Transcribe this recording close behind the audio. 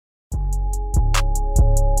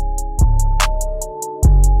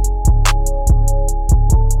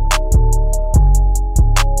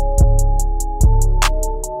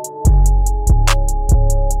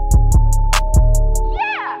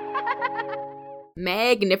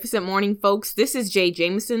Magnificent morning, folks. This is Jay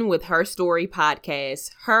Jameson with Her Story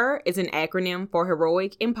Podcast. HER is an acronym for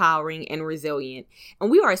Heroic, Empowering, and Resilient.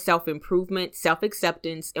 And we are a self-improvement,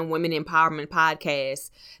 self-acceptance, and women empowerment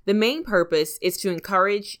podcast. The main purpose is to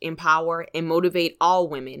encourage, empower, and motivate all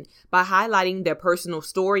women by highlighting their personal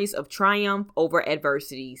stories of triumph over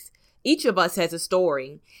adversities. Each of us has a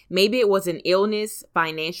story. Maybe it was an illness,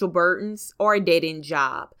 financial burdens, or a dead-end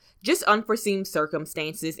job. Just unforeseen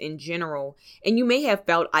circumstances in general, and you may have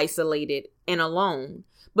felt isolated and alone.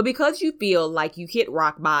 But because you feel like you hit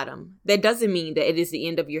rock bottom, that doesn't mean that it is the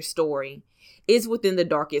end of your story. It's within the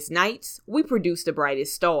darkest nights, we produce the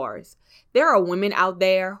brightest stars. There are women out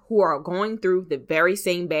there who are going through the very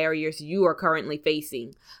same barriers you are currently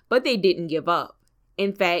facing, but they didn't give up.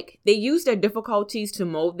 In fact, they used their difficulties to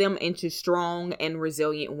mold them into strong and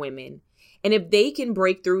resilient women. And if they can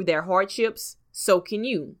break through their hardships, so can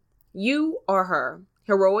you. You are her,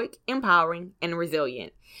 heroic, empowering, and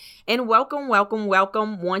resilient. And welcome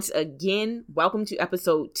once again. Welcome to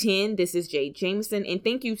episode 10. This is Jay Jameson, and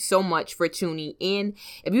thank you so much for tuning in.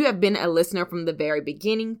 If you have been a listener from the very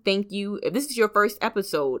beginning, thank you. If this is your first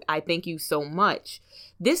episode, I thank you so much.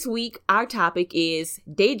 This week, our topic is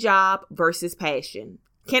day job versus passion.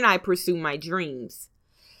 Can I pursue my dreams?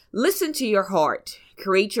 Listen to your heart.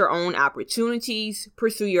 Create your own opportunities.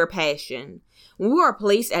 Pursue your passion. When we are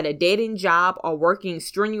placed at a dead-end job or working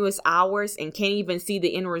strenuous hours and can't even see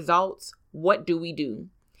the end results, what do?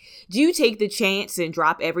 Do you take the chance and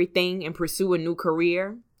drop everything and pursue a new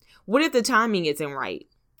career? What if the timing isn't right?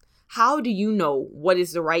 How do you know what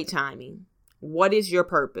is the right timing? What is your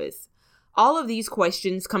purpose? All of these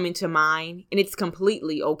questions come into mind, and it's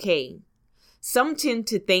completely okay. Some tend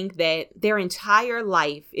to think that their entire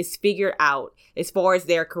life is figured out as far as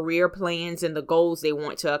their career plans and the goals they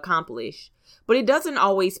want to accomplish. But it doesn't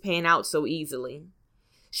always pan out so easily.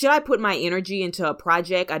 Should I put my energy into a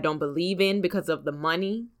project I don't believe in because of the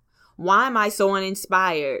money? Why am I so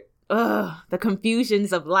uninspired? The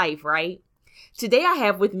confusions of life, right? Today I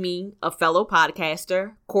have with me a fellow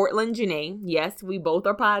podcaster, Courtland Janae. Yes, we both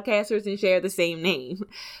are podcasters and share the same name.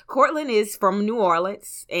 Courtland is from New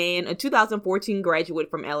Orleans and a 2014 graduate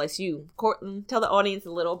from LSU. Courtland, tell the audience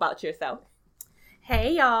a little about yourself.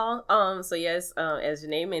 Hey y'all. As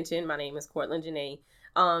Janae mentioned, my name is Courtland Janae.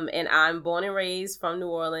 And I'm born and raised from New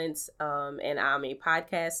Orleans. And I'm a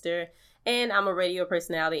podcaster and I'm a radio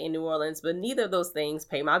personality in New Orleans, but neither of those things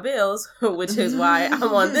pay my bills, which is why I'm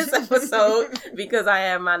on this episode, because I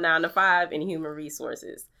have my 9-to-5 in human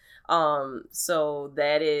resources. So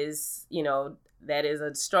that is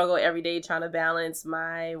a struggle every day, trying to balance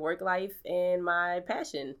my work life and my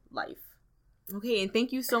passion life. Okay, and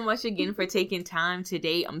thank you so much again for taking time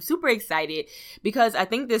today. I'm super excited because I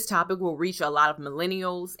think this topic will reach a lot of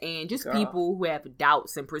millennials and just people who have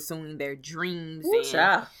doubts in pursuing their dreams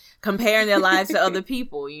and comparing their lives to other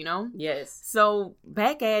people, you know? Yes. So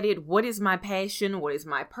back at it, what is my passion? What is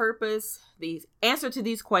my purpose? The answer to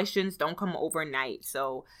these questions don't come overnight.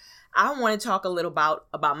 So I want to talk a little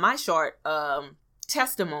about my short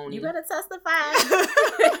testimony. You better testify.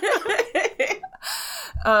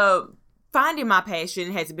 Finding my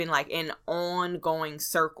passion has been like an ongoing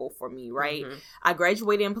circle for me, right? Mm-hmm. I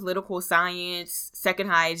graduated in political science, second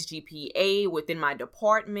highest GPA within my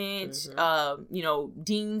department, mm-hmm.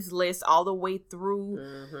 Dean's list all the way through.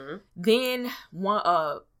 Mm-hmm. Then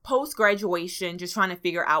post-graduation, just trying to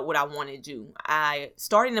figure out what I want to do. I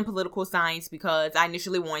started in political science because I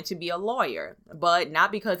initially wanted to be a lawyer, but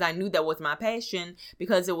not because I knew that was my passion,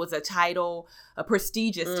 because it was a title, a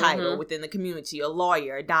prestigious mm-hmm. title within the community, a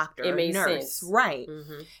lawyer, a doctor, a nurse. Sense. Right.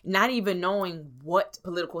 Mm-hmm. Not even knowing what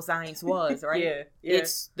political science was, right? Yeah.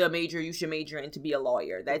 It's the major you should major in to be a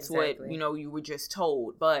lawyer. That's exactly what, you were just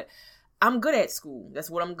told. But I'm good at school.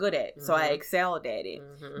 That's what I'm good at. Mm-hmm. So I excelled at it.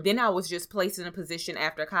 Mm-hmm. Then I was just placed in a position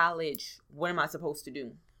after college. What am I supposed to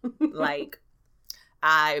do? Like,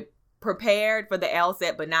 I prepared for the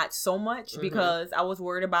LSAT, but not so much mm-hmm. because I was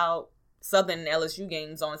worried about Southern and LSU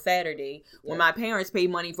games on Saturday when my parents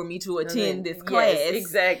paid money for me to attend this class. Yes,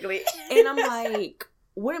 exactly. And I'm like,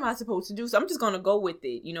 what am I supposed to do? So I'm just going to go with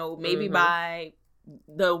it. Maybe mm-hmm. by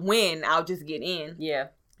the win, I'll just get in. Yeah.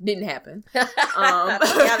 Didn't happen. Yeah,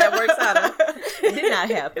 that works out. It did not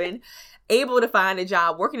happen. Able to find a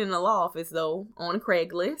job working in the law office, though, on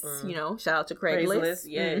Craigslist. Shout out to Craigslist.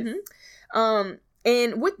 Yes. Mm-hmm.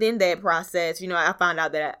 And within that process, I found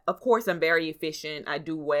out that, of course, I'm very efficient. I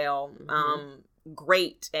do well. Mm-hmm.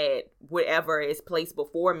 Great at whatever is placed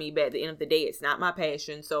before me, but at the end of the day, it's not my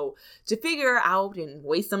passion. So to figure out and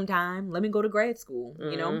waste some time, let me go to grad school,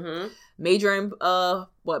 mm-hmm. Major in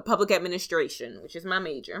public administration, which is my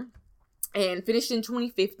major. and finished in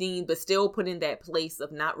 2015, but still put in that place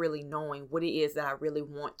of not really knowing what it is that I really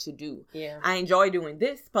want to do. Yeah. I enjoy doing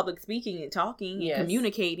this, public speaking and talking and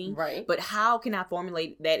communicating. Right. But how can I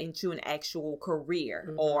formulate that into an actual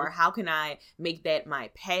career? Or how can I make that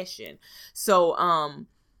my passion? So,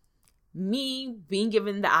 me being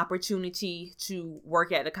given the opportunity to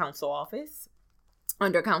work at a council office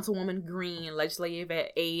under Councilwoman Green, legislative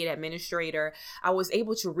aid administrator, I was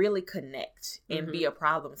able to really connect and be a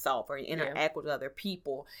problem solver and interact with other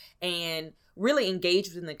people and really engage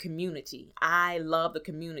within the community. I love the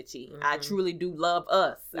community. I truly do love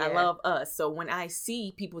us. I love us. So when I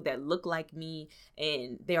see people that look like me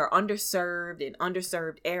and they are underserved in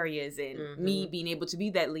underserved areas, and me being able to be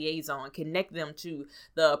that liaison, connect them to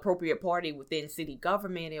the appropriate party within city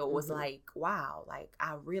government, it was like, wow, like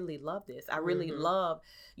I really love this. I really love,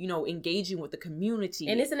 engaging with the community.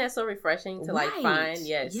 And isn't that so refreshing to like find?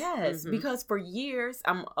 Yes. Because for years,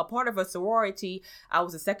 I'm a part of a sorority. I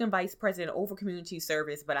was the second vice president over community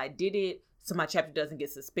service, but I did it so my chapter doesn't get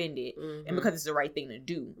suspended, and because it's the right thing to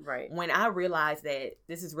do. Right. When I realized that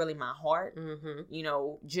this is really my heart,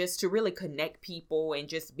 just to really connect people and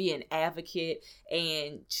just be an advocate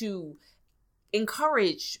and to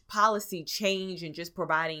encourage policy change and just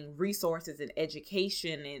providing resources and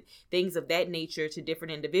education and things of that nature to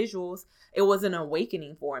different individuals, it was an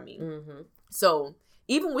awakening for me. So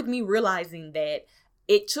even with me realizing that,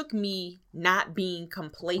 it took me not being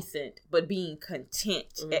complacent, but being content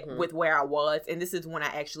with where I was. And this is when I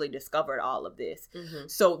actually discovered all of this.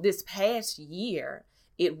 So this past year,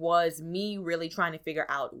 it was me really trying to figure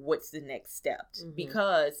out what's the next step.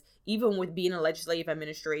 Because even with being a legislative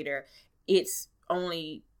administrator, it's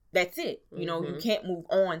only, that's it. You can't move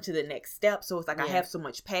on to the next step. So it's like I have so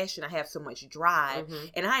much passion. I have so much drive.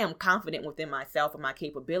 And I am confident within myself and my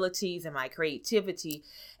capabilities and my creativity.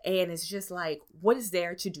 And it's just like, what is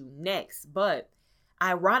there to do next? But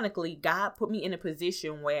ironically, God put me in a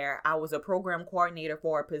position where I was a program coordinator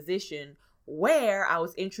for a position where I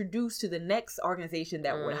was introduced to the next organization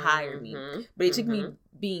that would hire me. But it took me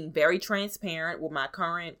being very transparent with my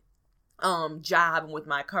current job and with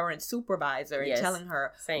my current supervisor and telling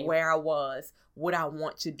her where I was, what I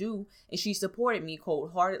want to do, and she supported me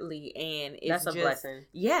cold-heartedly. And it's that's a blessing.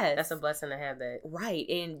 Yes, that's a blessing to have that. Right.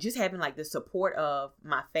 And just having like the support of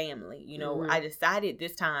my family. I decided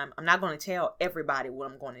this time I'm not going to tell everybody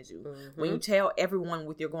what I'm going to do. When you tell everyone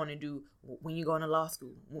what you're going to do, when you're going to law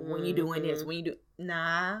school, when you're doing this, when you do,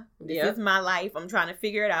 this is my life. I'm trying to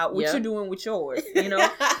figure it out. What you're doing with yours,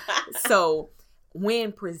 So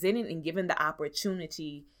when presented and given the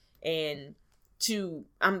opportunity, and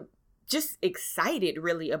I'm just excited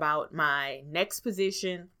really about my next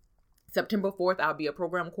position. September 4th, I'll be a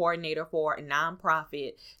program coordinator for a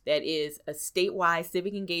nonprofit that is a statewide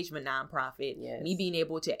civic engagement nonprofit. Me being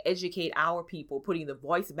able to educate our people, putting the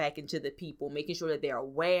voice back into the people, making sure that they're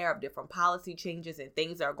aware of different policy changes and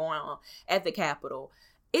things that are going on at the Capitol.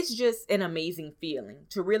 It's just an amazing feeling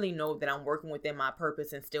to really know that I'm working within my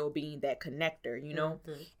purpose and still being that connector,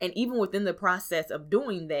 And even within the process of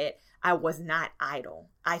doing that, I was not idle.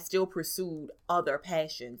 I still pursued other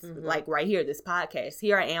passions, like right here, this podcast.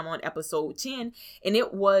 Here I am on episode 10, and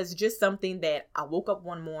it was just something that I woke up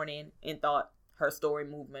one morning and thought, Her Story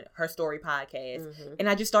Movement, Her Story podcast. And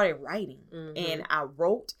I just started writing and I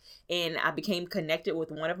wrote and I became connected with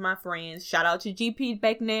one of my friends. Shout out to GP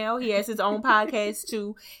Becknell. He has his own podcast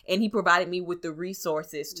too. And he provided me with the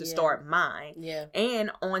resources to start mine. And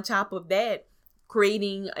on top of that,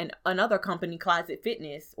 creating another company, Closet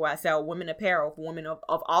Fitness, where I sell women apparel for women of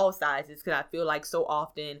all sizes. Because I feel like so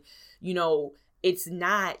often, it's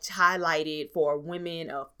not highlighted for women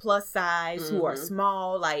of plus size who are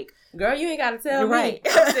small. Like, girl, you ain't got to tell me.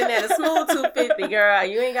 I'm sitting at a smooth 250, girl.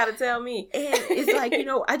 You ain't got to tell me. And it's like,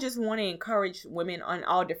 I just want to encourage women on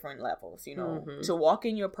all different levels, to walk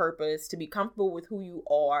in your purpose, to be comfortable with who you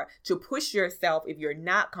are, to push yourself if you're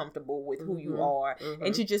not comfortable with who you are,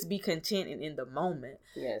 and to just be content and in the moment.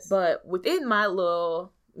 Yes. But within my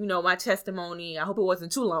little, my testimony, I hope it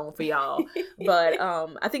wasn't too long for y'all, but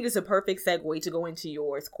I think it's a perfect segue to go into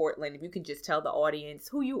yours, Courtland. If you can just tell the audience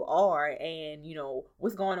who you are and,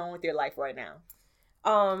 what's going on with your life right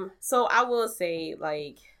now. So I will say,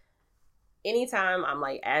 like, anytime I'm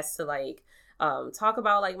like asked to like talk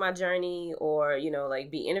about like my journey or,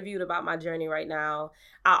 like be interviewed about my journey right now,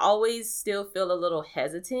 I always still feel a little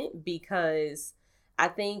hesitant because I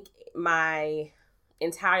think my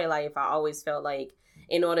entire life I always felt like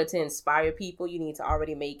in order to inspire people, you need to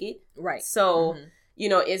already make it. Right. So,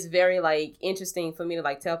 it's very like interesting for me to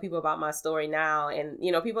like tell people about my story now. And,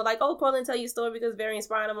 people are like, oh, Courtland, tell your story because it's very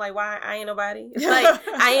inspiring. I'm like, why? I ain't nobody. It's like,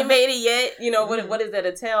 I ain't made it yet. What is there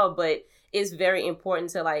to tell? But it's very important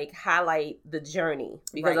to like highlight the journey,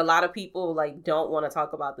 because a lot of people like don't want to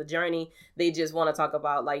talk about the journey. They just want to talk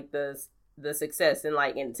about like the success. And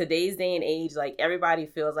like in today's day and age, like everybody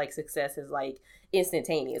feels like success is like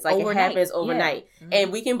instantaneous, like overnight. It happens overnight. Yeah.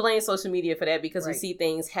 And we can blame social media for that, because we see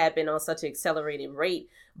things happen on such an accelerated rate.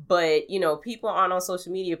 But you know, people aren't on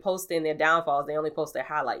social media posting their downfalls, they only post their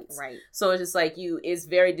highlights. Right. So it's just like it's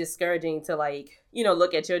very discouraging to like, you know,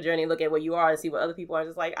 look at your journey, look at where you are, and see what other people are.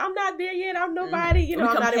 Just like, I'm not there yet, I'm nobody, you know,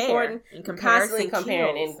 I'm not important. Constantly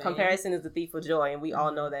comparing, and comparison is the thief of joy, and we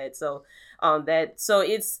all know that. So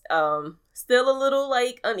it's still a little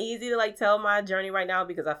like uneasy to like tell my journey right now,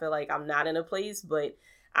 because I feel like I'm not in a place, but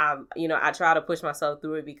you know, I try to push myself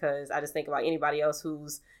through it, because I just think about anybody else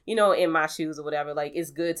who's, you know, in my shoes or whatever. Like, it's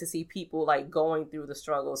good to see people like going through the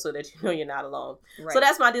struggle, so that you know you're not alone. Right. So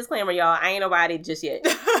that's my disclaimer, y'all. I ain't nobody just yet.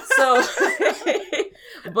 So,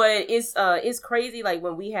 but it's crazy. Like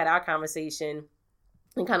when we had our conversation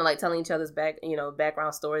and kind of like telling each other's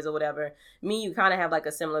background stories or whatever, you kind of have like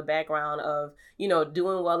a similar background of, you know,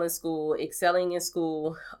 doing well in school, excelling in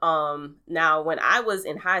school. Now when I was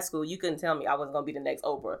in high school, you couldn't tell me I wasn't going to be the next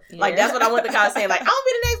Oprah. Yeah. Like that's what I went to college saying, like, I'm going to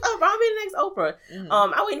be the next Oprah. I'm going to be the next Oprah.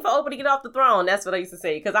 Mm-hmm. I'm waiting for Oprah to get off the throne. That's what I used to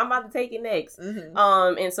say, because I'm about to take it next.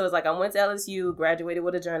 Mm-hmm. And so it's like, I went to LSU, graduated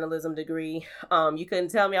with a journalism degree. You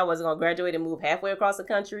couldn't tell me I wasn't going to graduate and move halfway across the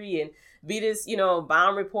country and be this, you know,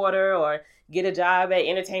 bomb reporter or get a job at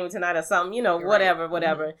Entertainment Tonight or something, you know, whatever.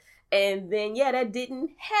 Mm-hmm. And then, that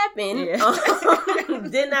didn't happen. Yeah.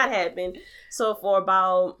 Did not happen. So for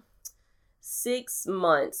about 6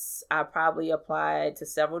 months, I probably applied to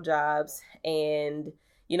several jobs and,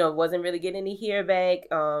 you know, wasn't really getting any hear back.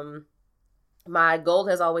 My goal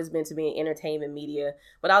has always been to be in entertainment media,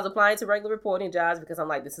 but I was applying to regular reporting jobs because I'm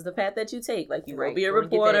like, this is the path that you take. Like, you will be a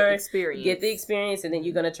reporter, get the experience, and then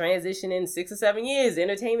you're going to transition in 6 or 7 years,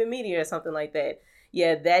 entertainment media or something like that.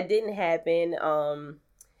 Yeah, that didn't happen.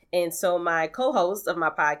 And so my co-host of my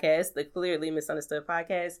podcast, the Clearly Misunderstood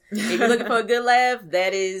Podcast, if you're looking for a good laugh,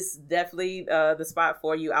 that is definitely the spot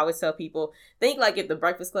for you. I always tell people, think like if the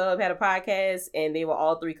Breakfast Club had a podcast and they were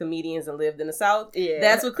all 3 comedians and lived in the South. Yeah.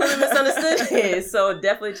 That's what Clearly Misunderstood is. So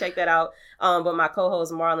definitely check that out. But my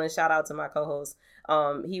co-host, Marlon, shout out to my co-host.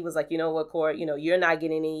 He was like, you know what, Court, you know, you're not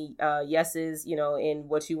getting any yeses, you know, in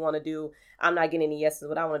what you want to do. I'm not getting any yeses in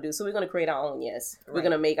what I want to do. So we're going to create our own yes. Right. We're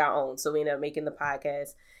going to make our own. So we ended up making the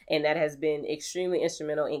podcast. And that has been extremely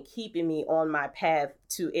instrumental in keeping me on my path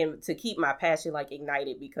to keep my passion like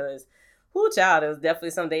ignited, because there's definitely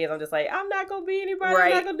some days I'm just like, I'm not going to be anybody.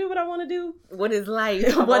 Right. I'm not going to do what I want to do. What is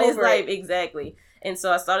life? What is life? Exactly. And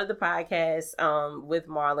so I started the podcast with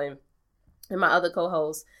Marlon and my other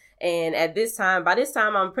co-host. And by this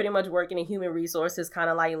time, I'm pretty much working in human resources, kind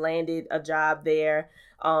of like landed a job there,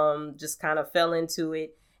 just kind of fell into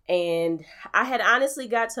it. And I had honestly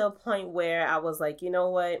got to a point where I was like, you know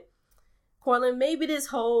what, Cortland, maybe this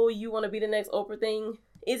whole you want to be the next Oprah thing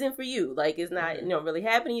isn't for you. Like, it's not, you know, really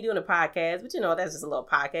happening. You're doing a podcast, but you know, that's just a little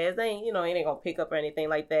podcast. They ain't, you know, it ain't gonna pick up or anything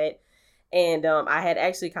like that. And I had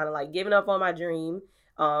actually kind of like given up on my dream.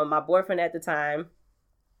 My boyfriend at the time,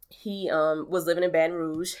 he was living in Baton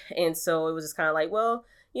Rouge. And so it was just kind of like, well,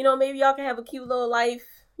 you know, maybe y'all can have a cute little life,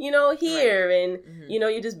 you know, here. Right. And, you know,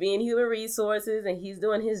 you're just being human resources and he's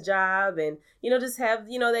doing his job and, you know, just have,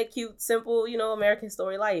 you know, that cute, simple, you know, American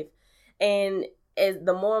story life. And as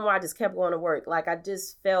the more and more I just kept going to work, like I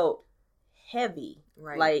just felt heavy.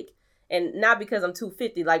 Right. Like, and not because I'm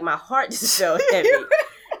 250, like my heart just felt heavy.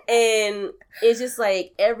 And it's just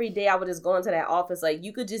like every day I would just go into that office, like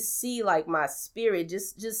you could just see like my spirit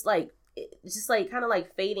just like kind of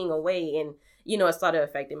like fading away. And, you know, it started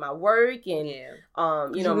affecting my work and, you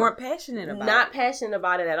know, you weren't passionate about not passionate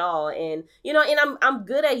about it at all. And, you know, and I'm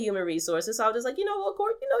good at human resources. So I was just like, you know, well,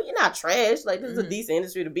 Court, you know, you're not trash. Like this is a decent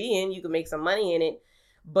industry to be in. You can make some money in it,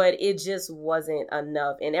 but it just wasn't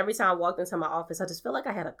enough. And every time I walked into my office, I just felt like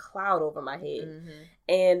I had a cloud over my head.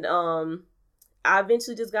 And, I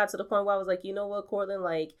eventually just got to the point where I was like, you know what, Cortland,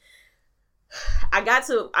 like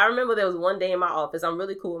I remember there was one day in my office, I'm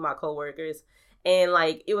really cool with my coworkers, and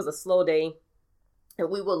like it was a slow day. And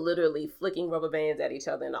we were literally flicking rubber bands at each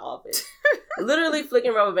other in the office. Literally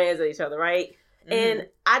flicking rubber bands at each other, right? And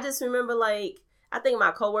I just remember, like, I think my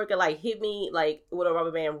coworker, like, hit me, like, with a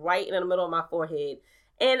rubber band right in the middle of my forehead.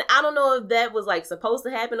 And I don't know if that was, like, supposed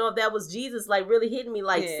to happen or if that was Jesus, like, really hitting me,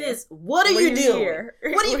 like, sis, what are you doing?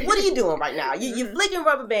 What are you doing right now? You're flicking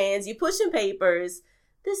rubber bands. You're pushing papers.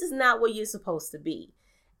 This is not where you're supposed to be.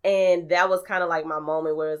 And that was kind of like my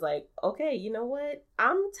moment where it's like, okay, you know what?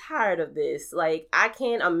 I'm tired of this. Like, I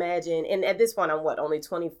can't imagine. And at this point, I'm only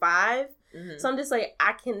 25. Mm-hmm. So I'm just like,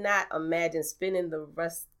 I cannot imagine spending the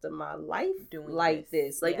rest of my life doing like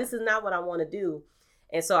this. Like, this is not what I want to do.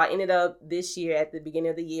 And so I ended up this year, at the beginning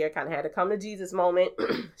of the year, kind of had a come to Jesus moment.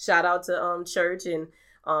 Shout out to church and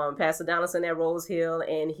Pastor Donaldson at Rose Hill.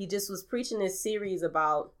 And he just was preaching this series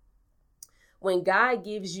about when God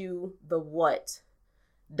gives you the what,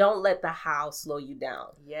 don't let the how slow you down.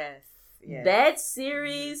 Yes. That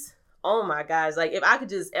series, oh my gosh. Like, if I could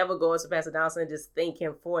just ever go to Pastor Donaldson and just thank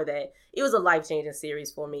him for that, it was a life-changing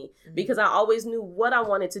series for me. Because I always knew what I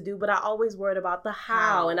wanted to do, but I always worried about the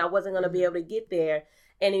how. And I wasn't going to be able to get there.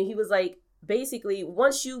 And he was like, basically,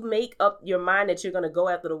 once you make up your mind that you're going to go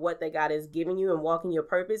after the what that God has given you and walk in your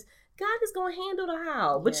purpose, God is going to handle the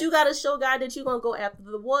how. But you got to show God that you're going to go after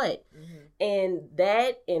the what. And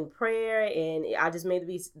that and prayer, and I just made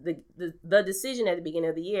the decision at the beginning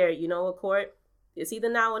of the year, you know what, Court? It's either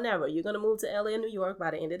now or never. You're going to move to LA and New York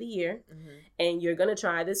by the end of the year, and you're going to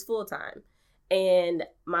try this full time. And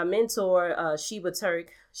my mentor, Sheba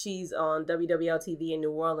Turk, she's on WWL TV in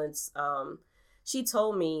New Orleans. She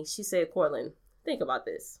told me, she said, Cortland, think about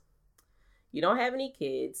this. You don't have any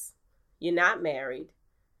kids. You're not married.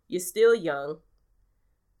 You're still young.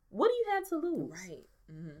 What do you have to lose? Right.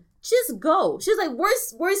 Just go. She's like,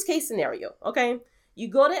 worst case scenario, okay? You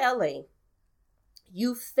go to LA.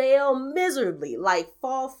 You fail miserably, like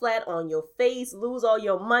fall flat on your face, lose all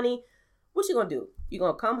your money. What you gonna do? You're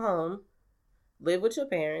gonna come home, live with your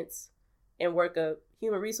parents, and work a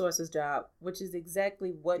human resources job, which is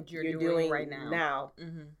exactly what you're doing right now.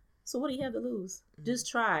 So what do you have to lose? Just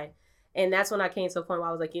try. And that's when I came to a point where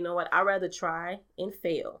I was like, you know what? I'd rather try and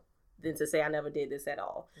fail than to say I never did this at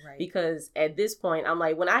all. Right. Because at this point, I'm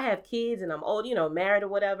like, when I have kids and I'm old, married or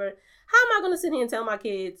whatever, how am I going to sit here and tell my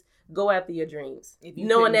kids, go after your dreams?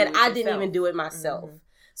 Knowing that I didn't even do it myself.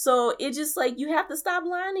 So it's just like, you have to stop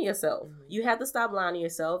lying to yourself. You have to stop lying to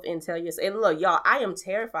yourself and tell yourself. And look, y'all, I am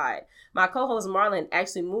terrified. My co-host Marlon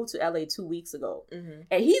actually moved to LA 2 weeks ago.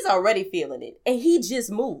 And he's already feeling it. And he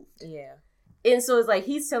just moved. Yeah. And so it's like,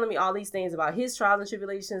 he's telling me all these things about his trials and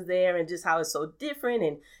tribulations there and just how it's so different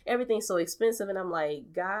and everything's so expensive. And I'm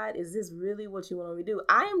like, God, is this really what you want me to do?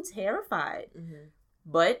 I am terrified.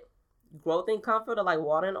 But growth and comfort are like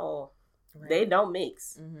water and oil. Right. They don't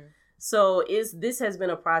mix. So this has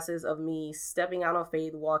been a process of me stepping out on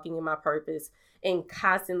faith, walking in my purpose, and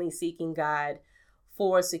constantly seeking God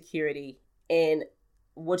for security. And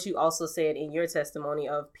what you also said in your testimony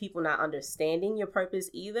of people not understanding your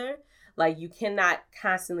purpose either. Like, you cannot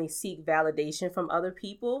constantly seek validation from other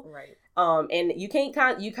people. Right. And you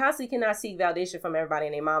constantly cannot seek validation from everybody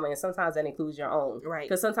and their mama, and sometimes that includes your own. Right.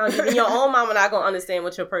 Because sometimes even your own mama not gonna understand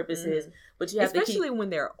what your purpose is, but you have especially when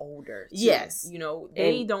they're older. Too. Yes.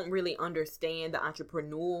 They don't really understand the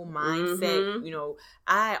entrepreneurial mindset.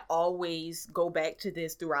 I always go back to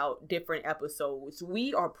this throughout different episodes.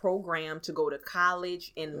 We are programmed to go to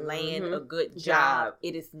college and land a good job.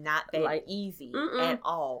 It is not that easy at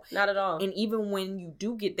all. Not at all. And even when you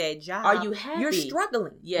do get that job, are you happy? You're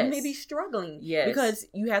struggling. Yes. You may be struggling. Yes. Because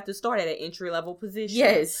you have to start at an entry level position.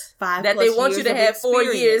 Yes. 5+ that they want you to have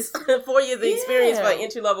experience. 4 years of experience for an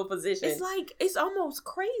entry level position. It's like, it's almost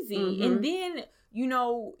crazy. And then,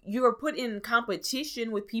 you're put in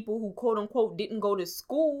competition with people who quote unquote didn't go to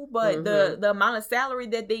school, but the amount of salary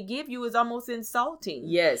that they give you is almost insulting.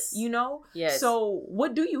 Yes. Yes. So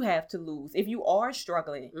what do you have to lose if you are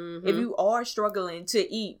struggling? If you are struggling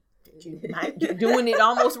to eat, you're doing it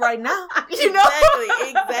almost right now.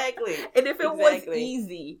 Exactly. And if it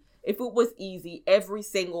was easy, every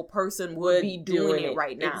single person would be doing it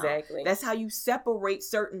right now. Exactly. That's how you separate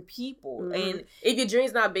certain people. And if your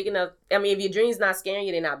dream's not big enough, if your dream's not scaring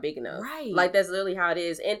you, they're not big enough. Right. Like, that's literally how it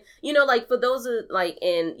is. And, like, for those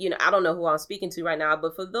I don't know who I'm speaking to right now,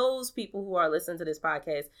 but for those people who are listening to this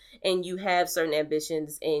podcast and you have certain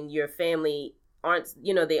ambitions and your family aren't,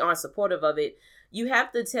 they aren't supportive of it, you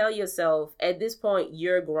have to tell yourself at this point,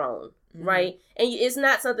 you're grown, right? And it's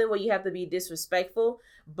not something where you have to be disrespectful,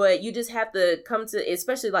 but you just have to come to,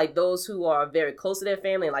 especially like those who are very close to their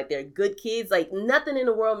family and like they're good kids, like nothing in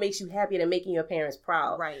the world makes you happier than making your parents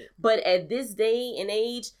proud. Right. But at this day and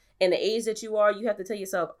age, and the age that you are, you have to tell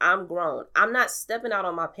yourself, I'm grown. I'm not stepping out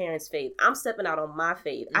on my parents' faith. I'm stepping out on my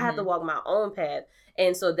faith. I have to walk my own path.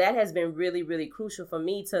 And so that has been really, really crucial for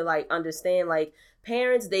me to like understand, like,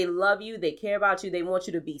 parents, they love you. They care about you. They want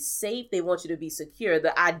you to be safe. They want you to be secure.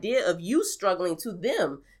 The idea of you struggling to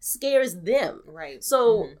them scares them. Right.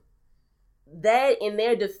 So that, in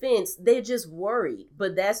their defense, they're just worried.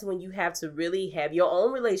 But that's when you have to really have your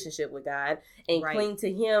own relationship with God and cling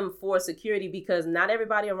to Him for security, because not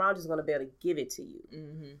everybody around you is going to be able to give it to you.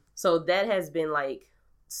 So that has been like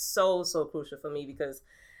so crucial for me, because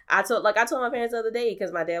I told my parents the other day,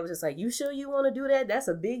 because my dad was just like, you sure you want to do that? That's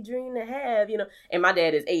a big dream to have, you know? And my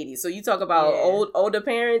dad is 80. So you talk about older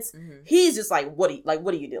parents. Mm-hmm. He's just like, what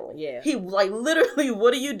are you doing? Yeah. He like, literally,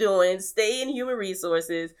 what are you doing? Stay in human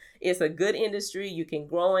resources. It's a good industry. You can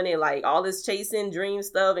grow in it. Like all this chasing dream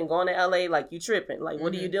stuff and going to LA, like you tripping. Like,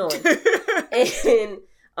 what are you doing? And,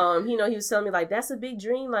 he was telling me like, that's a big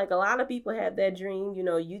dream. Like a lot of people have that dream. You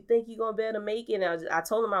know, you think you're going to be able to make it. And I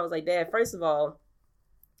told him, I was like, Dad, first of all,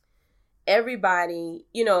 everybody,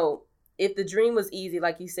 you know, if the dream was easy,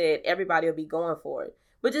 like you said, everybody will be going for it.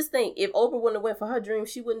 But just think, if Oprah wouldn't have went for her dream,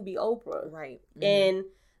 she wouldn't be Oprah. Right. Mm-hmm. And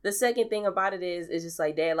the second thing about it is just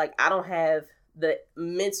like, Dad, like I don't have the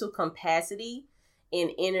mental capacity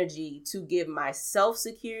and energy to give myself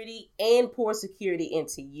security and pour security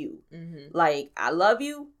into you. Mm-hmm. Like, I love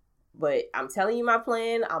you, but I'm telling you my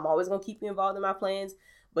plan. I'm always going to keep you involved in my plans.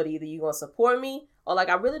 But either you're going to support me or like,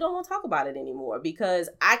 I really don't want to talk about it anymore, because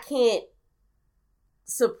I can't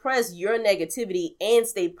suppress your negativity and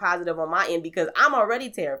stay positive on my end, because I'm already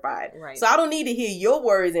terrified. Right. So I don't need to hear your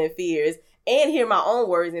worries and fears and hear my own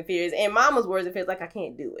worries and fears and mama's worries and fears. Like, I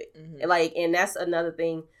can't do it. Mm-hmm. And that's another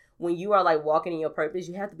thing. When you are like walking in your purpose,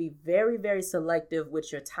 you have to be very, very selective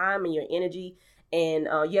with your time and your energy. And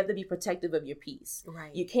you have to be protective of your peace.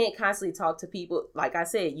 Right. You can't constantly talk to people. Like I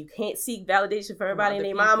said, you can't seek validation for everybody and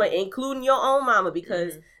their mama, including your own mama,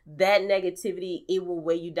 because that negativity, it will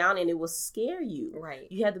weigh you down and it will scare you. Right.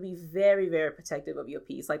 You have to be very, very protective of your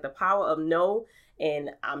peace. Like the power of no,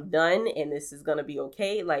 and I'm done, and this is gonna be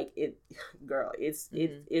okay. Like it, girl, it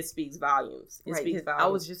speaks volumes. It speaks volumes. I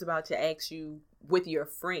was just about to ask you, with your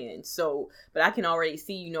friends, but I can already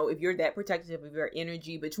see, you know, if you're that protective of your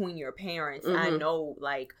energy between your parents, I know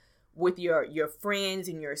like with your friends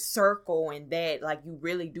and your circle and that, like you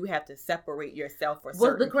really do have to separate yourself for certain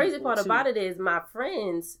people. Well, the crazy part about it is my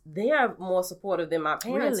friends, they are more supportive than my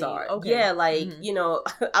parents are. Okay. Yeah, like, you know,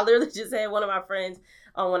 I literally just had one of my friends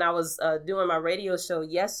when I was doing my radio show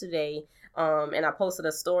yesterday. And I posted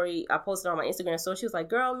a story. I posted on my Instagram. So she was like,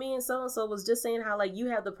 girl, me and so-and-so was just saying how, like, you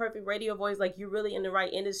have the perfect radio voice. Like, you're really in the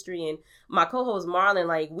right industry. And my co-host, Marlon,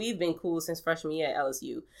 like, we've been cool since freshman year at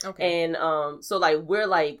LSU. Okay. And so, like, we're,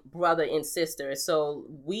 like, brother and sister. So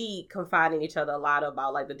we confide in each other a lot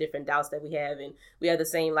about, like, the different doubts that we have. And we have the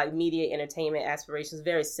same, like, media entertainment aspirations,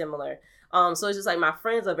 very similar. So it's just, like, my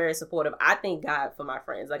friends are very supportive. I thank God for my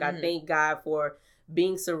friends. Like, I thank God for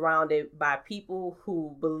being surrounded by people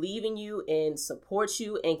who believe in you and support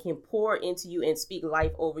you and can pour into you and speak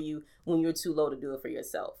life over you when you're too low to do it for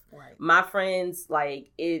yourself. Right. My friends, like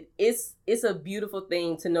it's a beautiful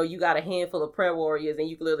thing to know you got a handful of prayer warriors and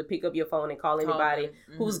you can literally pick up your phone and call anybody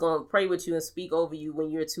who's going to pray with you and speak over you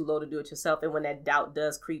when you're too low to do it yourself and when that doubt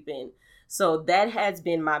does creep in. So that has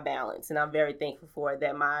been my balance, and I'm very thankful for it,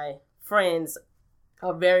 that my friends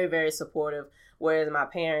are very, very supportive, whereas my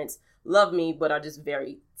parents love me, but are just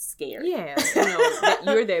very scared. Yeah, you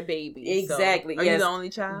know, you're their baby. Exactly. So. Are you the only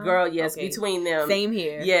child? Girl, yes, okay. Between them. Same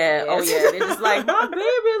here. Yeah, yes. Oh yeah. They're just like, my baby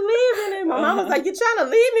leaving. And my mama's like, you're trying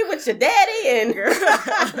to leave me with your daddy? And girl,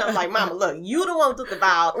 I'm like, mama, look, you the one who took the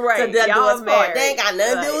vow to do us part. They ain't got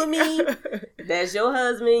nothing to do with me. That's your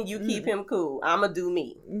husband. You keep him cool. I'ma do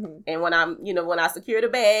me. And when I secure the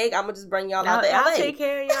bag, I'ma just bring y'all out to LA. I'll take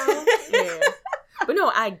care of y'all. Yeah. But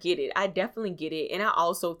no, I get it. I definitely get it. And I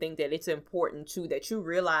also think that it's important, too, that you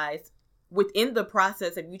realize within the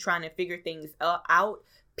process of you trying to figure things out,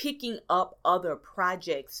 picking up other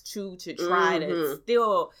projects, too, to try to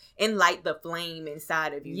still enlight the flame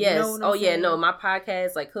inside of you. Yes. You know what I'm saying? No, my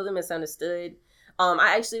podcast, like, Clearly Misunderstood.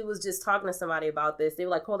 I actually was just talking to somebody about this. They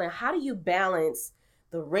were like, Colin, how do you balance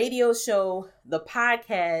the radio show, the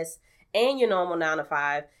podcast, and your normal 9 to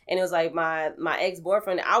 5? And it was like my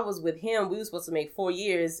ex-boyfriend, I was with him. We were supposed to make 4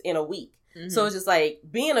 years in a week. So it's just like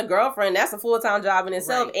being a girlfriend, that's a full-time job in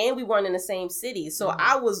itself. Right. And we weren't in the same city. So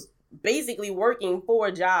I was basically working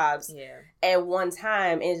 4 jobs at one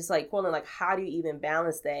time. And it's just like, Colin, like, how do you even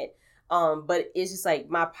balance that? But it's just like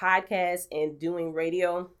my podcast and doing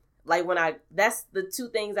radio, like that's the 2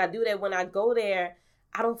 things I do, that when I go there,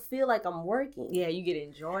 I don't feel like I'm working. Yeah, you get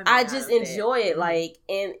enjoyment. I just enjoy it. Like,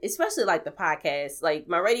 and especially like the podcast, like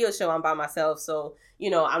my radio show, I'm by myself. So, you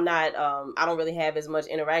know, I'm not, I don't really have as much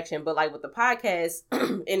interaction, but like with the podcast,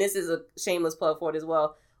 and this is a shameless plug for it as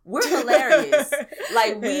well, we're hilarious.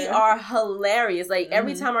 Like, we are hilarious. Like,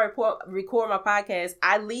 every time I record my podcast,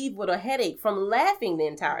 I leave with a headache from laughing the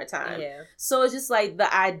entire time. Yeah. So it's just like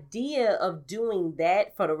the idea of doing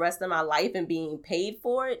that for the rest of my life and being paid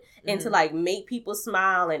for it and to like make people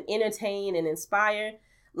smile and entertain and inspire.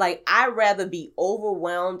 Like, I'd rather be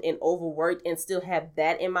overwhelmed and overworked and still have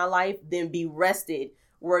that in my life than be rested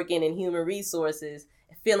working in human resources,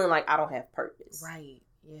 feeling like I don't have purpose. Right.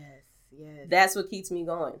 Yes. Yes. That's what keeps me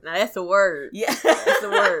going. Now that's a word. Yeah. That's a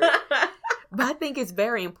word. But I think it's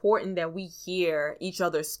very important that we hear each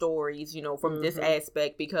other's stories, from this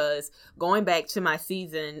aspect, because going back to my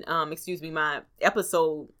my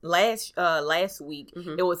episode last week,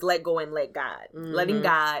 it was let go and let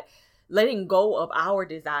God. Letting go of our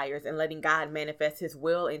desires and letting God manifest his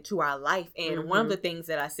will into our life. And one of the things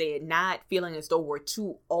that I said, not feeling as though we're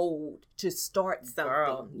too old to start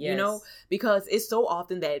something, because it's so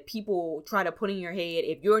often that people try to put in your head,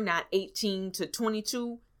 if you're not 18 to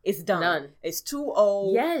 22, it's done. It's too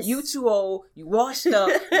old. Yes. You too old. You washed up.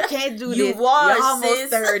 You can't do this. You're almost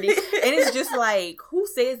 30. And it's just like, who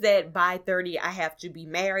says that by 30 I have to be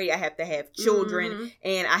married, I have to have children,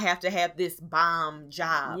 and I have to have this bomb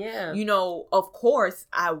job? Yeah. Of course,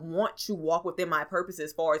 I want to walk within my purpose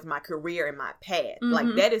as far as my career and my path.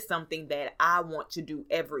 Like, that is something that I want to do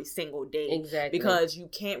every single day. Exactly. Because you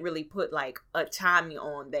can't really put like a timing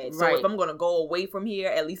on that. So if I'm going to go away from here,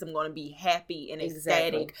 at least I'm going to be happy and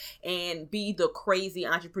ecstatic. And be the crazy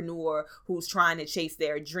entrepreneur who's trying to chase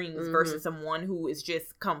their dreams versus someone who is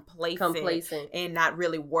just complacent and not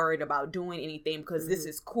really worried about doing anything because this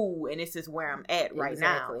is cool and this is where I'm at right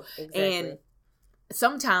now. And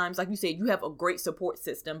sometimes, like you said, you have a great support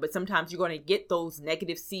system, but sometimes you're going to get those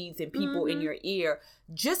negative seeds and people in your ear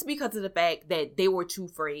just because of the fact that they were too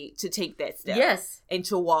afraid to take that step. Yes. And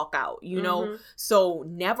to walk out, So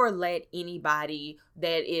never let anybody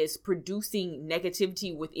that is producing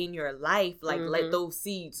negativity within your life, let those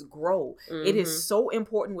seeds grow. It is so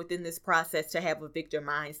important within this process to have a victor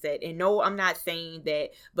mindset. And no, I'm not saying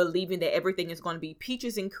that believing that everything is going to be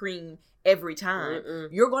peaches and cream every time.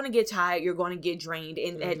 You're going to get tired, you're going to get drained,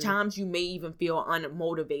 and at times you may even feel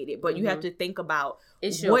unmotivated, but you have to think about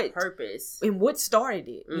it's your purpose and what started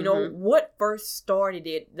it. What first started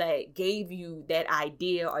it that gave you that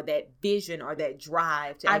idea or that vision or that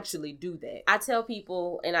drive to actually do that. I tell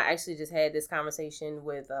people, and I actually just had this conversation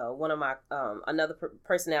with one of my another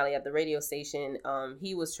personality at the radio station.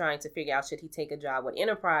 He was trying to figure out, should he take a job with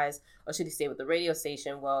Enterprise or should he stay with the radio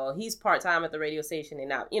station? Well, he's part-time at the radio station and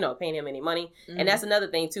not paying him any money. And that's another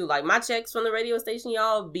thing too. Like, my checks from the radio station,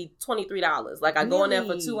 y'all, be $23. Like, I go in there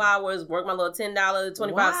for 2 hours, work my little $10,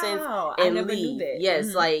 25 cents, and I never leave. knew that.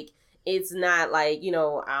 Yes, like, it's not like,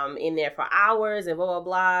 I'm in there for hours and blah,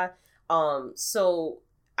 blah, blah. So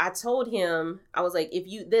I told him, I was like,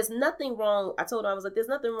 there's nothing wrong. I told him, I was like, there's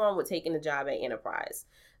nothing wrong with taking a job at Enterprise.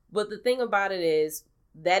 But the thing about it is,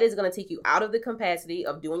 that is going to take you out of the capacity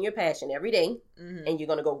of doing your passion every day, and you're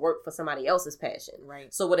going to go work for somebody else's passion.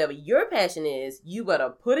 Right. So whatever your passion is, you better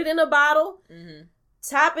put it in a bottle,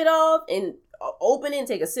 top it off, and open it and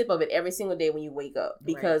take a sip of it every single day when you wake up.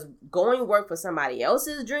 Because going work for somebody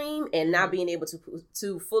else's dream and not being able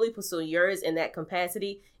to fully pursue yours in that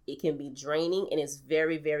capacity, it can be draining, and it's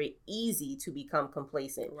very, very easy to become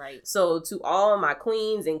complacent. Right. So to all my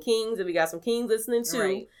queens and kings, if we got some kings listening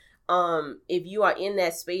too, if you are in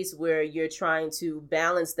that space where you're trying to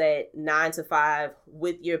balance that 9 to 5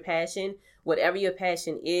 with your passion, whatever your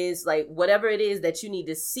passion is, like whatever it is that you need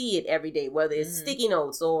to see it every day, whether it's sticky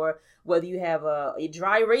notes or whether you have a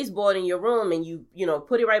dry erase board in your room and you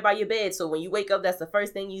put it right by your bed, so when you wake up, that's the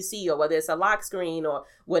first thing you see, or whether it's a lock screen or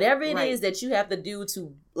whatever it is that you have to do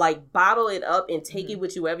to like bottle it up and take it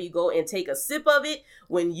with you wherever you go and take a sip of it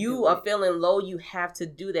when you are feeling low. You have to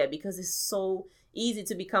do that because it's so easy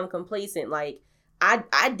to become complacent. Like,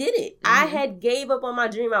 I did it. I had gave up on my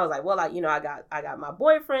dream. I was like, well, I got my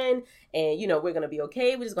boyfriend, and we're gonna be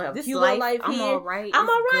okay. We're just gonna have a cute little life here. I'm all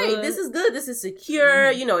right. This is good. This is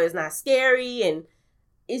secure. It's not scary, and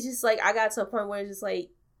it's just like I got to a point where it's just like,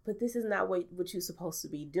 but this is not what you're supposed to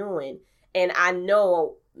be doing. And I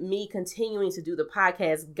know me continuing to do the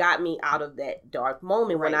podcast got me out of that dark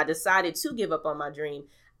moment when I decided to give up on my dream.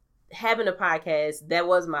 Having a podcast, that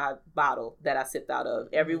was my bottle that I sipped out of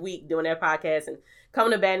every week, doing that podcast and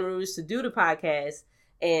coming to Baton Rouge to do the podcast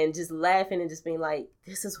and just laughing and just being like,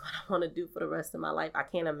 this is what I want to do for the rest of my life. I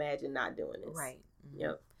can't imagine not doing this. Right.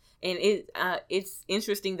 Yep. And it's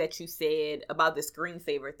interesting that you said about the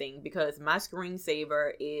screensaver thing, because my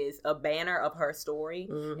screensaver is a banner of Her Story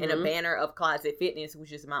and a banner of Closet Fitness,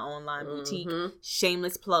 which is my online boutique.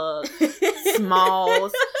 Shameless plug.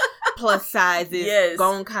 Smalls, plus sizes. Yes.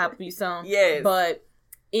 Go and copy some. Yes. But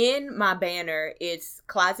in my banner, it's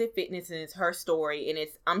Closet Fitness and it's Her Story, and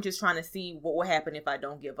I'm just trying to see what will happen if I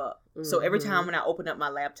don't give up. So every time when I open up my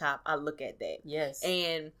laptop, I look at that. Yes.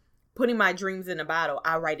 And putting my dreams in a bottle,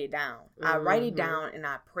 I write it down. I write it down and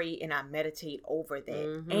I pray and I meditate over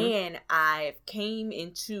that. And I've came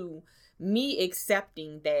into me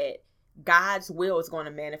accepting that God's will is going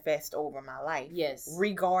to manifest over my life. Yes.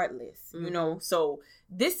 Regardless, you know. So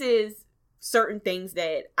this is certain things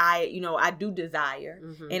that I do desire,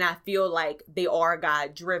 and I feel like they are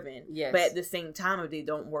God driven. Yes. But at the same time, if they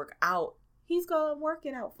don't work out, He's gonna work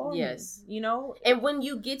it out for me. You know. And when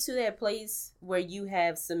you get to that place where you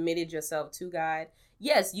have submitted yourself to God,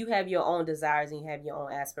 yes, you have your own desires and you have your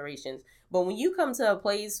own aspirations. But when you come to a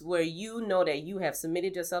place where you know that you have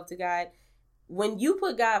submitted yourself to God, when you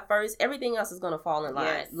put God first, everything else is going to fall in line.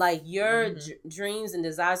 Yes. Like your dreams and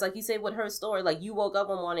desires, like you said with her story, like you woke up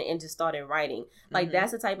one morning and just started writing. Like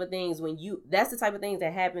that's the type of things that's the type of things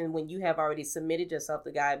that happen when you have already submitted yourself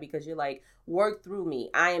to God, because you're like, work through me.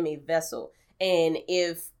 I am a vessel. And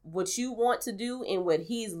if what you want to do and what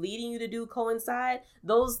He's leading you to do coincide,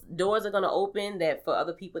 those doors are going to open that for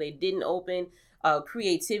other people they didn't open.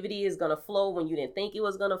 Creativity is going to flow when you didn't think it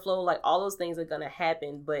was going to flow. Like all those things are going to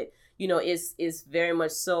happen. But, you know, it's very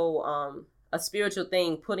much so a spiritual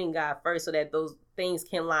thing, putting God first so that those things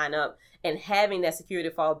can line up, and having that security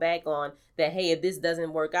to fall back on that, hey, if this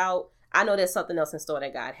doesn't work out, I know there's something else in store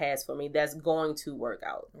that God has for me that's going to work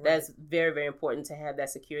out. Right. That's very, very important to have that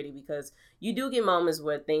security, because you do get moments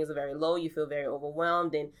where things are very low, you feel very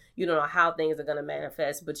overwhelmed, and you don't know how things are going to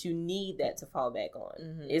manifest, but you need that to fall back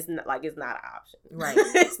on. It's not an option. Right.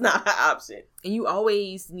 It's not an option. And you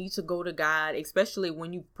always need to go to God, especially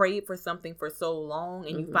when you prayed for something for so long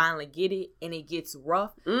and you finally get it and it gets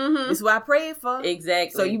rough. This is what I prayed for.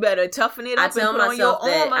 Exactly. So you better toughen it up and put on your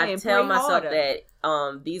armor and pray harder.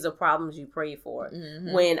 That these are problems you pray for.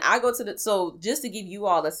 When I go to so just to give you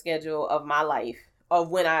all a schedule of my life, of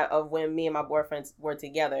when me and my boyfriend were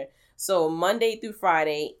together. So Monday through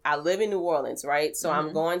Friday, I live in New Orleans, right? So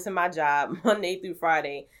I'm going to my job Monday through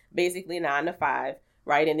Friday, basically 9 to 5,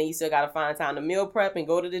 right? And then you still got to find time to meal prep and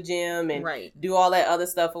go to the gym and do all that other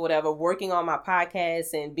stuff or whatever, working on my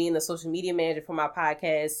podcast and being the social media manager for my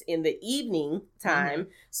podcast in the evening time.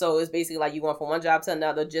 So it's basically like you going from one job to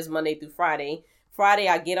another, just Monday through Friday. Friday,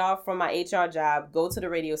 I get off from my HR job, go to the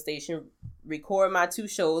radio station, record my 2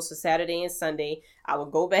 shows for Saturday and Sunday. I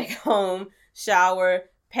would go back home, shower,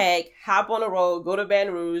 pack, hop on the road, go to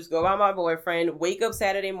Baton Rouge, go by my boyfriend, wake up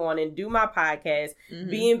Saturday morning, do my podcast,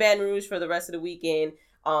 be in Baton Rouge for the rest of the weekend,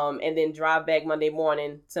 and then drive back Monday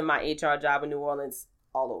morning to my HR job in New Orleans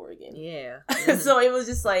all over again. Yeah. So it was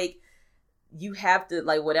just like, you have to,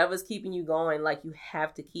 like, whatever's keeping you going, like, you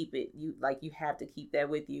have to keep it. You have to keep that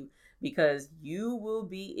with you, because you will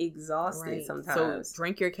be exhausted sometimes. So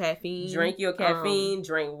drink your caffeine. Drink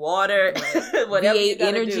water. Whatever V8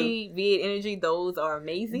 energy. V8 energy, those are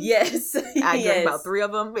amazing. Yes. I drank about 3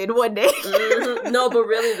 of them in one day. No, but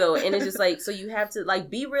really though. And it's just like, so you have to like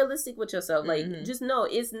be realistic with yourself. Like just know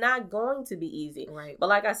it's not going to be easy. Right. But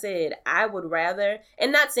like I said, I would rather,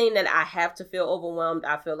 and not saying that I have to feel overwhelmed.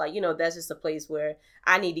 I feel like, that's just a place where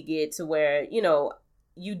I need to get to where,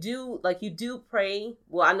 you do pray.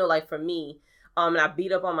 Well, I know, like for me, and I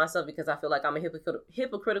beat up on myself because I feel like I'm a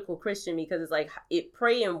hypocritical Christian, because it's like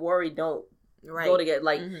pray and worry don't go together.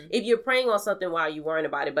 Like if you're praying on something, why are you worrying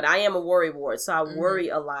about it? But I am a worry ward, so I worry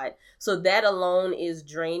a lot. So that alone is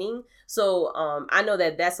draining. So I know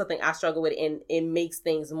that that's something I struggle with, and it makes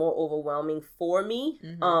things more overwhelming for me.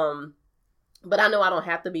 But I know I don't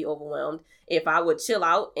have to be overwhelmed. If I would chill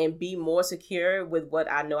out and be more secure with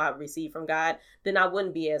what I know I've received from God, then I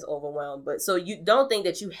wouldn't be as overwhelmed. But so you don't think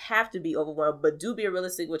that you have to be overwhelmed, but do be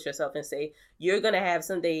realistic with yourself and say, you're going to have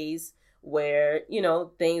some days where,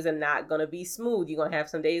 things are not going to be smooth. You're going to have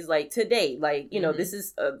some days like today. Like, this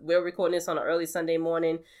is, we're recording this on an early Sunday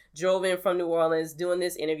morning, drove in from New Orleans, doing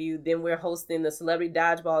this interview. Then we're hosting the celebrity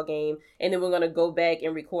dodgeball game. And then we're going to go back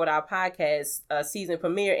and record our podcast season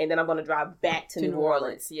premiere. And then I'm going to drive back to New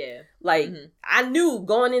Orleans. Yeah. Like, I knew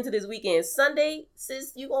going into this weekend, Sunday,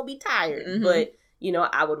 sis, you're going to be tired. But,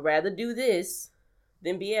 I would rather do this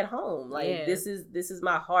than be at home. Like, this is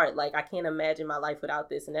my heart. Like, I can't imagine my life without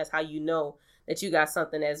this. And that's how you know that you got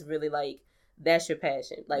something that's really like, that's your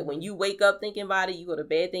passion. Like when you wake up thinking about it, you go to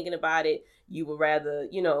bed thinking about it, you would rather,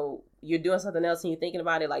 you're doing something else and you're thinking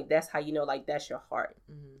about it. Like, that's how you know, like, that's your heart.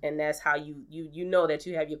 And that's how you know that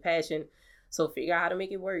you have your passion. So figure out how to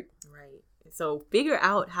make it work. Right. So figure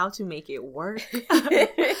out how to make it work.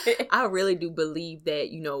 I really do believe that,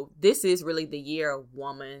 this is really the year of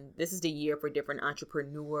woman. This is the year for different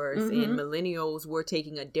entrepreneurs and millennials. We're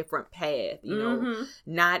taking a different path,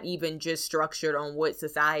 not even just structured on what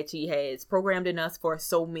society has programmed in us for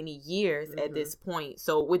so many years at this point.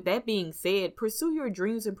 So with that being said, pursue your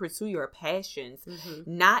dreams and pursue your passions,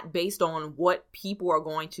 not based on what people are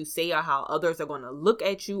going to say or how others are going to look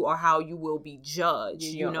at you or how you will be judged.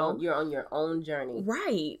 You're on your own journey.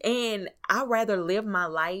 Right. And I'd rather live my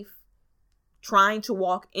life trying to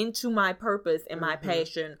walk into my purpose and my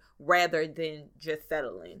passion rather than just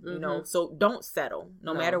settling, you know? So don't settle.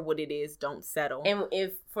 No matter what it is, don't settle. And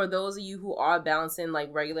if for those of you who are balancing like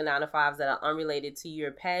regular 9-to-5s that are unrelated to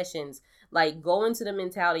your passions, like go into the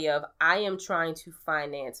mentality of, I am trying to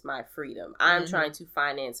finance my freedom. I'm trying to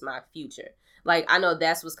finance my future. Like, I know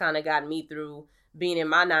that's what's kind of gotten me through being in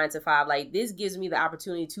my 9-to-5. Like, this gives me the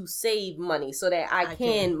opportunity to save money so that I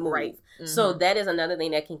can move. Right. So that is another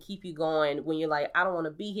thing that can keep you going when you're like, I don't want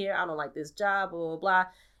to be here. I don't like this job, blah, blah, blah.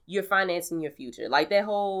 You're financing your future. Like that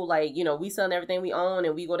whole, like, you know, we selling everything we own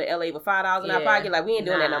and we go to LA with $5 in our pocket. Like, we ain't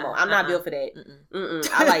doing that no more. I'm not built for that.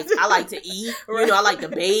 I like to eat. You know, I like to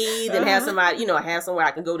bathe and have somebody, you know, have somewhere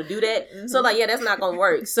I can go to do that. So like, yeah, that's not going to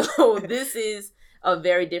work. So this is a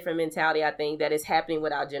very different mentality, I think, that is happening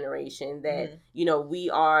with our generation, that, you know, we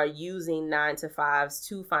are using 9-to-5s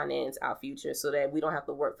to finance our future so that we don't have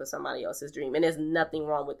to work for somebody else's dream. And there's nothing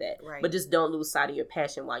wrong with that. Right. But just don't lose sight of your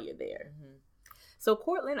passion while you're there. So,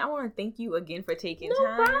 Courtland, I want to thank you again for taking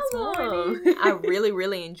time this morning. I really,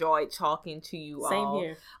 really enjoyed talking to you all. Same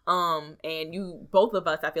here. And you, both of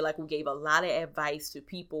us, I feel like we gave a lot of advice to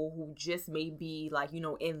people who just may be like, you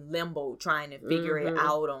know, in limbo trying to figure it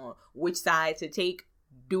out on which side to take.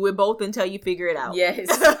 Do it both until you figure it out. Yes,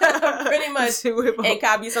 pretty much. Do it both. And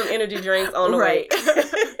copy some energy drinks on the way.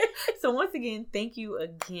 So once again, thank you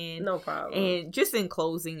again. No problem. And just in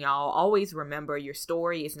closing, y'all, always remember your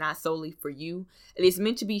story is not solely for you. It is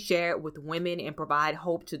meant to be shared with women and provide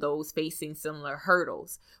hope to those facing similar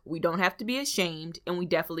hurdles. We don't have to be ashamed, and we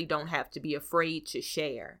definitely don't have to be afraid to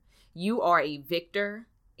share. You are a victor,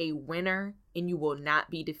 a winner, and you will not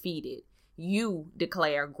be defeated. You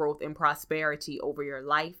declare growth and prosperity over your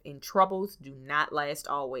life, and troubles do not last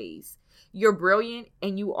always. You're brilliant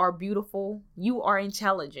and you are beautiful. You are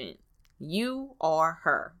intelligent. You are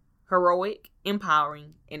her. Heroic,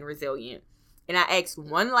 empowering, and resilient. And I ask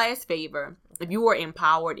one last favor. If you are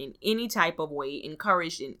empowered in any type of way,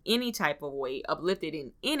 encouraged in any type of way, uplifted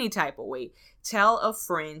in any type of way, tell a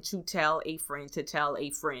friend to tell a friend to tell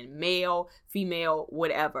a friend, male, female,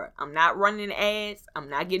 whatever. I'm not running ads. I'm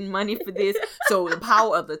not getting money for this. So the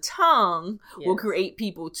power of the tongue will create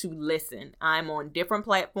people to listen. I'm on different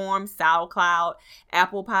platforms, SoundCloud,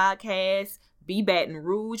 Apple Podcasts, Be Baton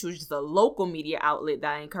Rouge, which is a local media outlet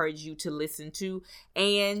that I encourage you to listen to.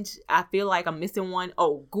 And I feel like I'm missing one.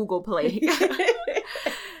 Oh, Google Play.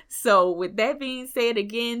 So with that being said,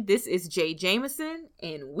 again, this is Jay Jameson,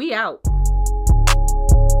 and we out.